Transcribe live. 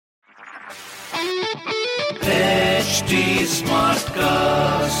HT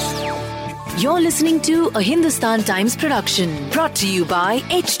Smartcast. You're listening to a Hindustan Times production brought to you by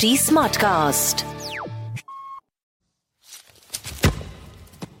HT Smartcast.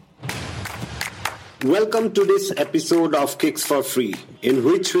 Welcome to this episode of Kicks for Free, in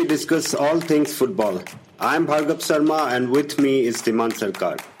which we discuss all things football. I'm Bhargav Sharma and with me is Dhiman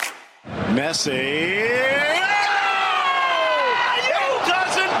Sarkar. Messi.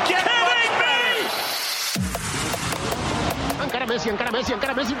 Messi, encara Messi. Gol,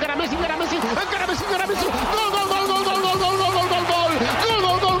 gol, gol, gol, gol.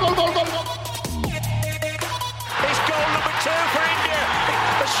 It's goal number 2 for India.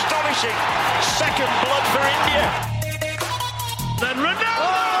 Astonishing. Second blood for India. Then Ronaldo!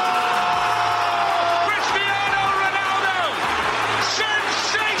 Cristiano Ronaldo!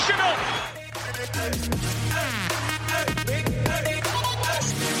 Sensational!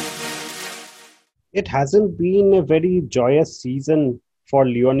 It hasn't been a very joyous season for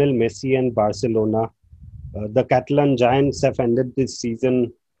Lionel Messi and Barcelona. The Catalan Giants have ended this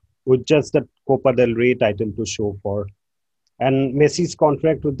season with just the Copa del Rey title to show for. And Messi's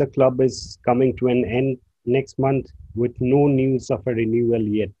contract with the club is coming to an end next month with no news of a renewal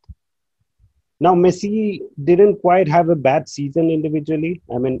yet. Now, Messi didn't quite have a bad season individually.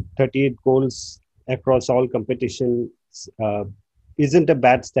 38 goals across all competitions isn't a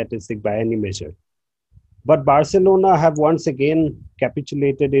bad statistic by any measure. But Barcelona have once again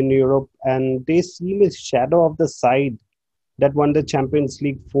capitulated in Europe, and they seem a shadow of the side that won the Champions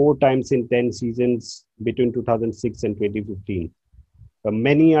League 4 times in 10 seasons between 2006 and 2015.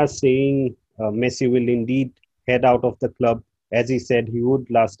 Many are saying Messi will indeed head out of the club, as he said he would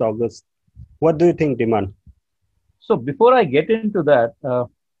last August. What do you think, Dhiman? So before I get into that,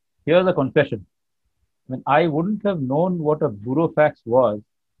 here's a confession. I wouldn't have known what a burofax was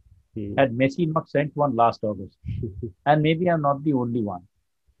had Messi not sent one last August. And maybe I'm not the only one.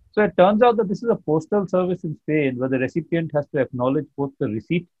 So it turns out that this is a postal service in Spain where the recipient has to acknowledge both the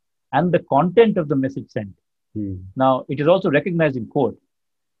receipt and the content of the message sent. Now, it is also recognized in court.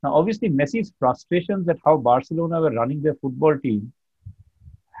 Now, obviously, Messi's frustrations at how Barcelona were running their football team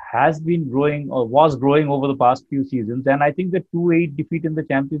has been growing or was growing over the past few seasons. And I think the 2-8 defeat in the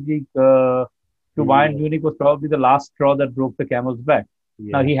Champions League to Bayern Munich was probably the last straw that broke the camel's back.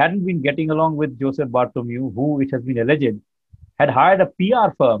 Yeah. Now, he hadn't been getting along with Josep Bartomeu, who, it has been alleged, had hired a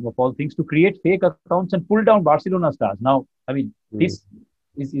PR firm, of all things, to create fake accounts and pull down Barcelona stars. Now, this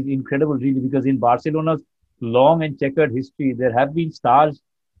is incredible, really, because in Barcelona's long and checkered history, there have been stars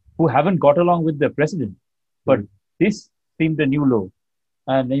who haven't got along with their president. But this seemed a new low.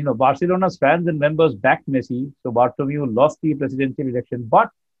 And, Barcelona's fans and members backed Messi, so Bartomeu lost the presidential election.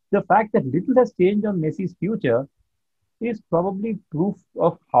 But the fact that little has changed on Messi's future is probably proof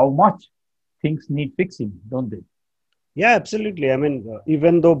of how much things need fixing, don't they? Yeah, absolutely.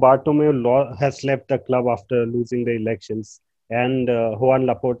 Even though Bartomeu has left the club after losing the elections and Joan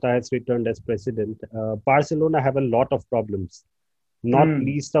Laporta has returned as president, Barcelona have a lot of problems, not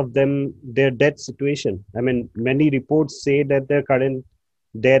least of them their debt situation. Many reports say that their current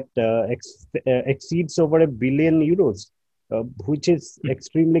debt exceeds over €1 billion, which is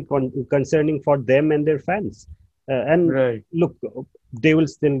extremely concerning for them and their fans. Look, they will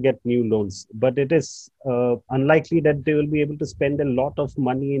still get new loans, but it is unlikely that they will be able to spend a lot of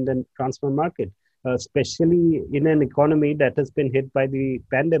money in the transfer market, especially in an economy that has been hit by the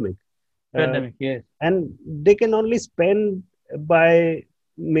pandemic. Yes. And they can only spend by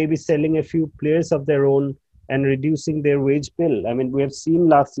maybe selling a few players of their own and reducing their wage bill. We have seen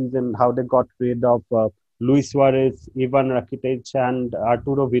last season how they got rid of Luis Suarez, Ivan Rakitic, and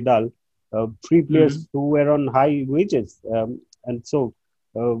Arturo Vidal. 3 players who were on high wages. And so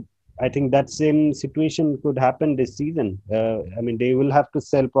I think that same situation could happen this season. They will have to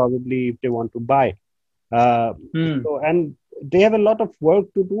sell probably if they want to buy. And they have a lot of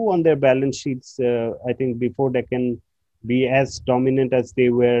work to do on their balance sheets, I think, before they can be as dominant as they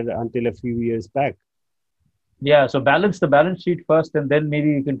were until a few years back. Yeah, so balance the balance sheet first, and then maybe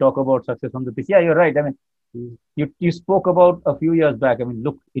you can talk about success on the pitch. Yeah, you're right. You spoke about a few years back.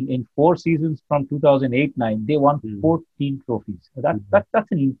 Look, in 4 seasons from 2008-9, they won 14 trophies.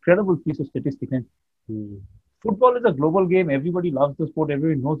 That's an incredible piece of statistics. And football is a global game. Everybody loves the sport.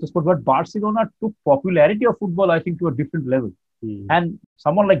 Everybody knows the sport. But Barcelona took popularity of football, I think, to a different level. And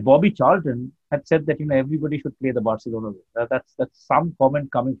someone like Bobby Charlton had said that everybody should play the Barcelona way. That's some comment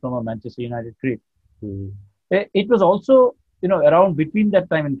coming from a Manchester United great. It was also around between that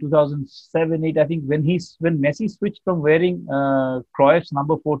time in 2007-8, I think, when Messi switched from wearing Cruyff's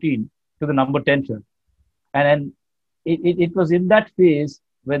number 14 to the number 10 shirt. And it was in that phase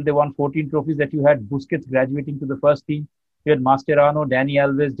when they won 14 trophies, that you had Busquets graduating to the first team, you had Mascherano, Dani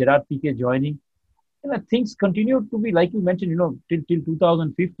Alves, Gerard Piqué joining. Things continued to be, like you mentioned, till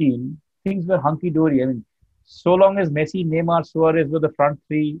 2015, things were hunky-dory. I mean, so long as Messi, Neymar, Suarez were the front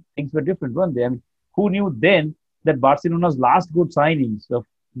three, things were different, weren't they? I mean, who knew then that Barcelona's last good signings of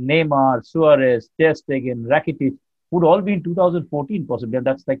Neymar, Suarez, Ter Stegen, Rakitic would all be in 2014 possibly, and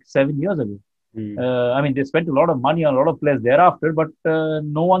that's like 7 years ago. I mean, they spent a lot of money on a lot of players thereafter, but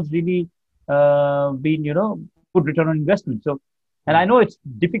no one's really been, good return on investment. So, and I know it's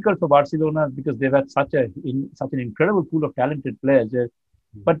difficult for Barcelona because they've had such an incredible pool of talented players.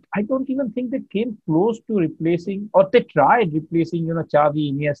 But I don't even think they came close to replacing, or they tried replacing,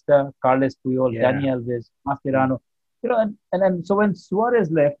 Xavi, Iniesta, Carles Puyol, Dani Alves, Mascherano. And so when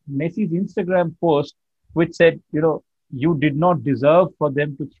Suarez left, Messi's Instagram post, which said, you did not deserve for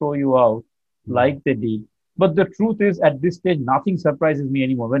them to throw you out like they did. But the truth is, at this stage, nothing surprises me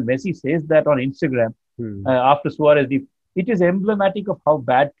anymore. When Messi says that on Instagram after Suarez, it is emblematic of how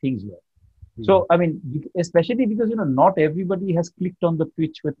bad things were. So, I mean, especially because, not everybody has clicked on the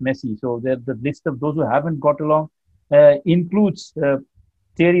pitch with Messi. So, the list of those who haven't got along includes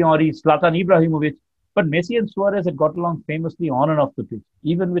Thierry Henry, Zlatan Ibrahimovic. But Messi and Suarez had got along famously on and off the pitch,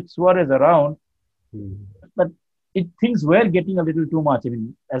 even with Suarez around. But things were getting a little too much. I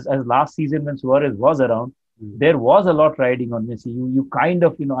mean, as last season when Suarez was around, there was a lot riding on Messi. You kind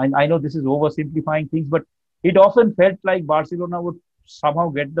of, I know this is oversimplifying things, but it often felt like Barcelona would somehow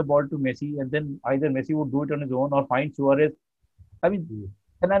get the ball to Messi, and then either Messi would do it on his own or find Suarez. I mean,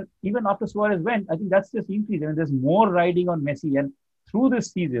 and then even after Suarez went, I think that's just increased. I mean, there's more riding on Messi, and through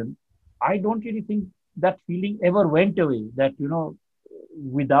this season, I don't really think that feeling ever went away. That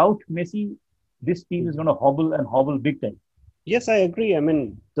without Messi, this team is going to hobble big time. Yes, I agree. I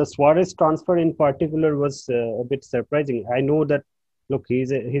mean, the Suarez transfer in particular was a bit surprising. I know that, look,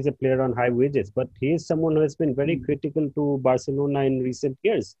 he's a player on high wages, but he is someone who has been very critical to Barcelona in recent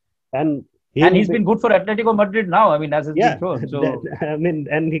years. And he's been good for Atletico Madrid now. I mean, as it's been shown. So,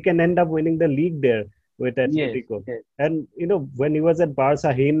 and he can end up winning the league there with Atletico. Yes. And, when he was at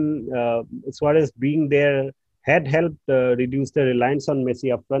Barca, Suarez being there had helped reduce the reliance on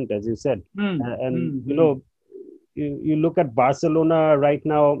Messi up front, as you said. You look at Barcelona right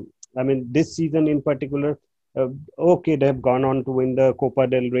now, I mean, this season in particular, they have gone on to win the Copa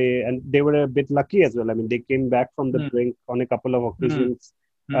del Rey, and they were a bit lucky as well. I mean, they came back from the brink on a couple of occasions,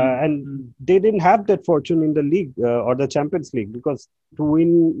 and they didn't have that fortune in the league or the Champions League, because to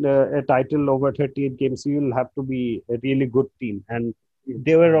win a title over 38 games, you'll have to be a really good team. And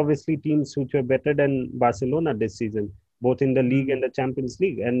there were obviously teams which were better than Barcelona this season, both in the league and the Champions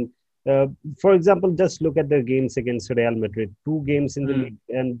League. And for example, just look at the games against Real Madrid. 2 games in the league,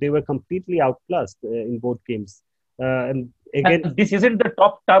 and they were completely outclassed in both games. And again, and this isn't the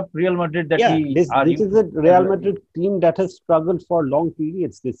top Real Madrid that this is a Real Madrid team that has struggled for long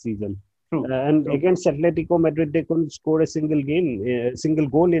periods this season. And against Atletico Madrid, they couldn't score a single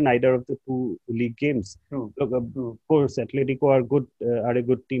goal in either of the 2 league games. Look, of course, Atletico are a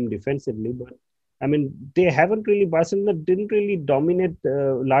good team defensively, but I mean, Barcelona didn't really dominate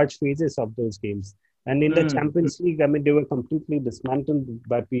large phases of those games. And in the Champions League, I mean, they were completely dismantled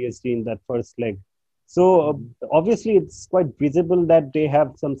by PSG in that first leg. So obviously, it's quite visible that they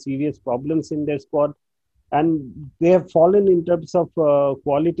have some serious problems in their squad. And they have fallen in terms of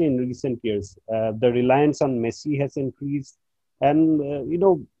quality in recent years. The reliance on Messi has increased. And,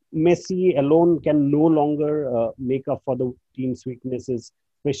 Messi alone can no longer make up for the team's weaknesses,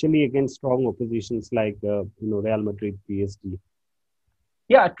 especially against strong oppositions like, Real Madrid, PSG.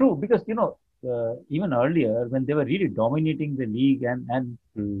 Yeah, true. Because, even earlier, when they were really dominating the league and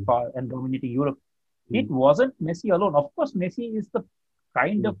dominating Europe, it wasn't Messi alone. Of course, Messi is the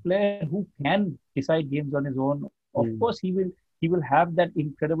kind of player who can decide games on his own. Of course, he will have that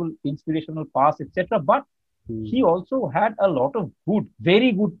incredible inspirational pass, etc. But he also had a lot of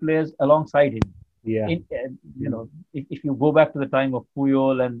very good players alongside him. Yeah. If you go back to the time of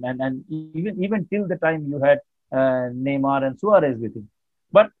Puyol and even till the time you had Neymar and Suarez with him.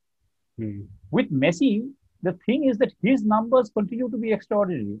 But with Messi, the thing is that his numbers continue to be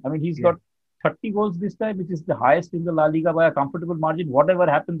extraordinary. I mean, he's got 30 goals this time, which is the highest in the La Liga by a comfortable margin. Whatever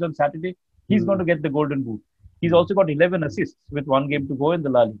happens on Saturday, he's going to get the golden boot. He's also got 11 assists with 1 game to go in the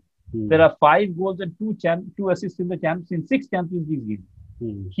La Liga. There are 5 goals and 2 assists in 6 Champions League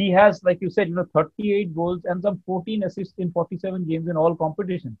games. He has, like you said, 38 goals and some 14 assists in 47 games in all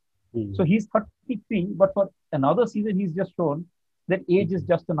competitions. So he's 33, but for another season, he's just shown that age is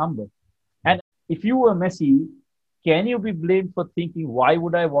just a number. And if you were Messi, can you be blamed for thinking, why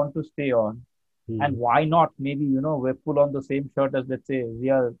would I want to stay on? And why not? Maybe, we pull on the same shirt as, let's say,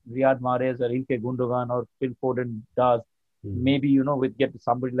 Riyad Mahrez or Ilkay Gundogan or Phil Foden does. Maybe, we'd get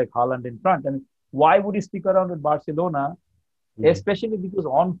somebody like Haaland in front. I mean, why would he stick around with Barcelona? Especially because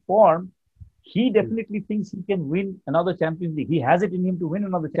on form, he definitely thinks he can win another Champions League. He has it in him to win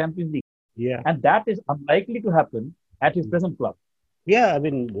another Champions League. Yeah. And that is unlikely to happen at his present club. Yeah, I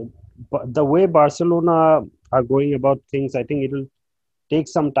mean, the way Barcelona are going about things, I think it'll take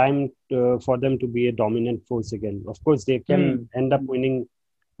some time for them to be a dominant force again. Of course, they can end up winning,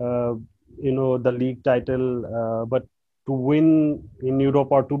 the league title, but to win in Europe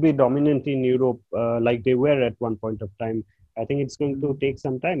or to be dominant in Europe like they were at one point of time, I think it's going to take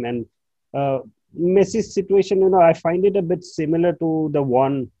some time. And Messi's situation, I find it a bit similar to the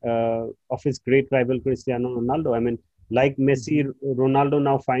one of his great rival Cristiano Ronaldo. I mean, like Messi, Ronaldo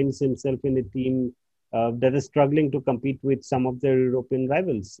now finds himself in a team that is struggling to compete with some of their European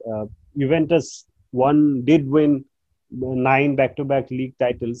rivals. Juventus did win 9 back-to-back league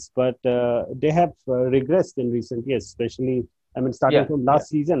titles, but they have regressed in recent years, especially, starting from last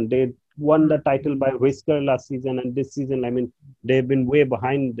season. They won the title by whisker last season, and this season, they've been way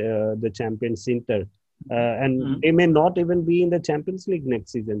behind the champions Inter. And they may not even be in the Champions League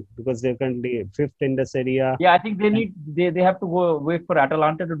next season because they're currently 5th in the Serie A. Yeah, I think they have to go wait for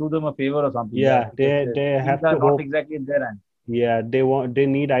Atalanta to do them a favor or something. Yeah, they have to not exactly in their hand. Yeah, they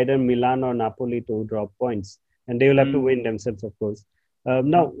need either Milan or Napoli to drop points, and they will have to win themselves, of course.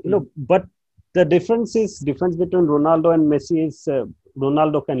 Now, but the difference between Ronaldo and Messi is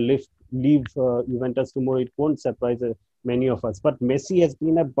Ronaldo can leave Juventus tomorrow. It won't surprise many of us. But Messi has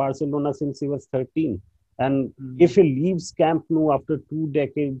been at Barcelona since he was 13. And if he leaves Camp Nou after 2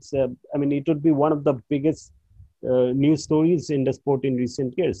 decades, it would be one of the biggest news stories in the sport in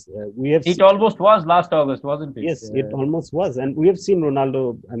recent years. Almost was last August, wasn't it? Yes, it almost was. And we have seen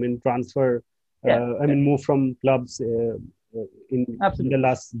Ronaldo, transfer, move from clubs in the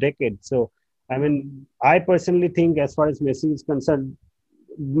last decade. So, I personally think as far as Messi is concerned,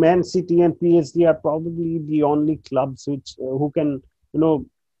 Man City and PSG are probably the only clubs who can,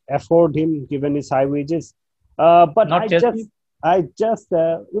 afford him given his high wages. But not Chelsea?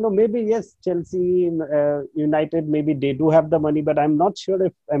 Maybe yes, Chelsea, United, maybe they do have the money, but I'm not sure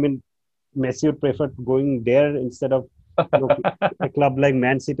if, Messi would prefer going there instead of a club like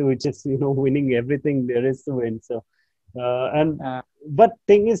Man City, which is, winning everything there is to win. So, but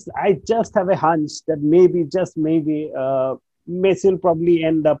thing is, I just have a hunch that maybe, just maybe, Messi will probably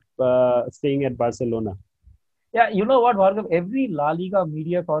end up staying at Barcelona. Yeah, you know what, Bhargav? Every La Liga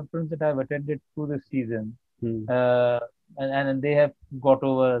media conference that I've attended through this season, and they've got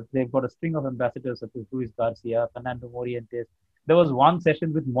a string of ambassadors such as Luis Garcia, Fernando Morientes. There was one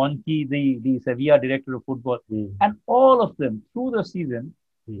session with Monchi, the Sevilla director of football, and all of them through the season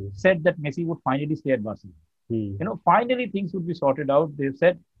said that Messi would finally stay at Barcelona. Finally things would be sorted out, they've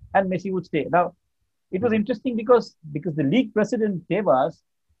said, and Messi would stay. Now, it was interesting because the league president, Tebas,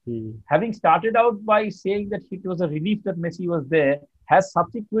 having started out by saying that it was a relief that Messi was there, has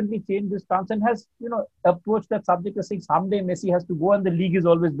subsequently changed his stance and has, approached that subject as saying someday Messi has to go and the league is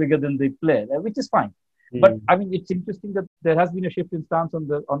always bigger than the player, which is fine. But it's interesting that there has been a shift in stance on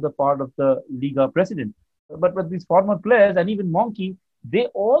the part of the Liga president. But these former players and even Monchi, they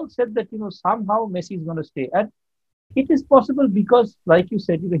all said that, somehow Messi is going to stay. And it is possible because, like you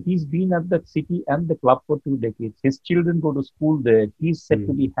said, he's been at the city and the club for 2 decades. His children go to school there. He's said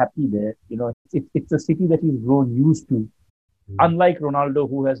to be happy there. It's a city that he's grown used to. Unlike Ronaldo,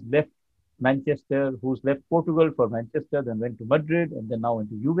 who has left Manchester, who's left Portugal for Manchester, then went to Madrid, and then now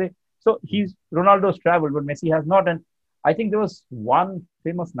into Juve. So Ronaldo's traveled, but Messi has not. And I think there was one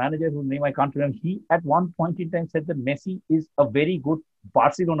famous manager whose name I can't remember. He, at one point in time, said that Messi is a very good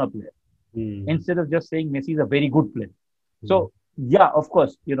Barcelona player. Instead of just saying Messi is a very good player. So, yeah, of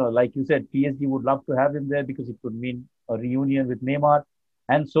course, like you said, PSG would love to have him there because it would mean a reunion with Neymar.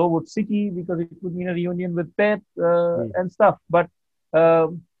 And so would City because it would mean a reunion with Pep and stuff. But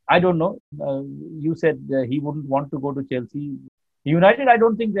I don't know. You said he wouldn't want to go to Chelsea. United, I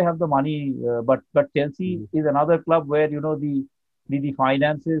don't think they have the money. But Chelsea is another club where, the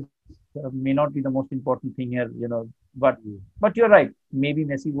finances may not be the most important thing here, But you're right. Maybe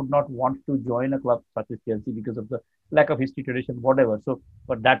Messi would not want to join a club such as Chelsea because of the lack of history, tradition, whatever. So,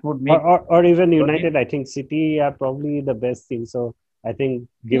 but that would make... Or even United, I think City are probably the best team. So, I think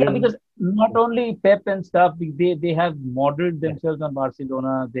because not only Pep and stuff, they have modeled themselves on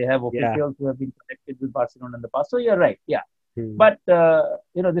Barcelona. They have officials who have been connected with Barcelona in the past. So, you're right. Yeah. But,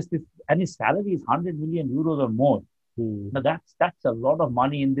 this and his salary is 100 million euros or more. Now that's a lot of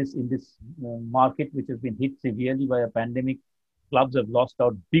money in this market which has been hit severely by a pandemic. clubs have lost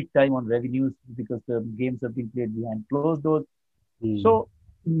out big time on revenues because the games have been played behind closed doors. So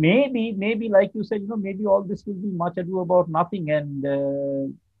maybe like you said, maybe all this will be much ado about nothing, and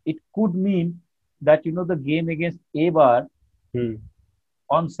it could mean that the game against Eibar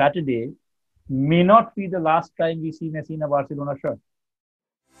on Saturday may not be the last time we see Messi in a Barcelona shirt.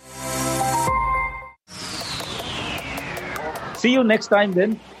 See you next time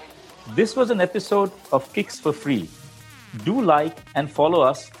then. This was an episode of Kicks for Free. Do like and follow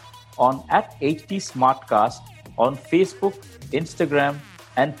us on @HT Smartcast on Facebook, Instagram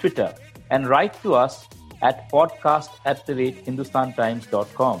and Twitter, and write to us at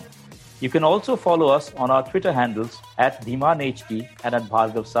podcast@hindustantimes.com. You can also follow us on our Twitter handles @DhimanHT and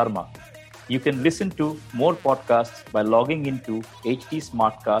 @Bhargav Sarma. You can listen to more podcasts by logging into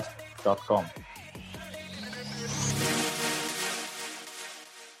htsmartcast.com.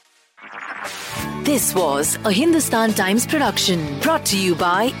 This was a Hindustan Times production brought to you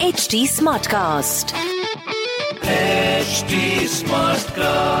by HT Smartcast. HT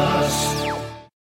Smartcast.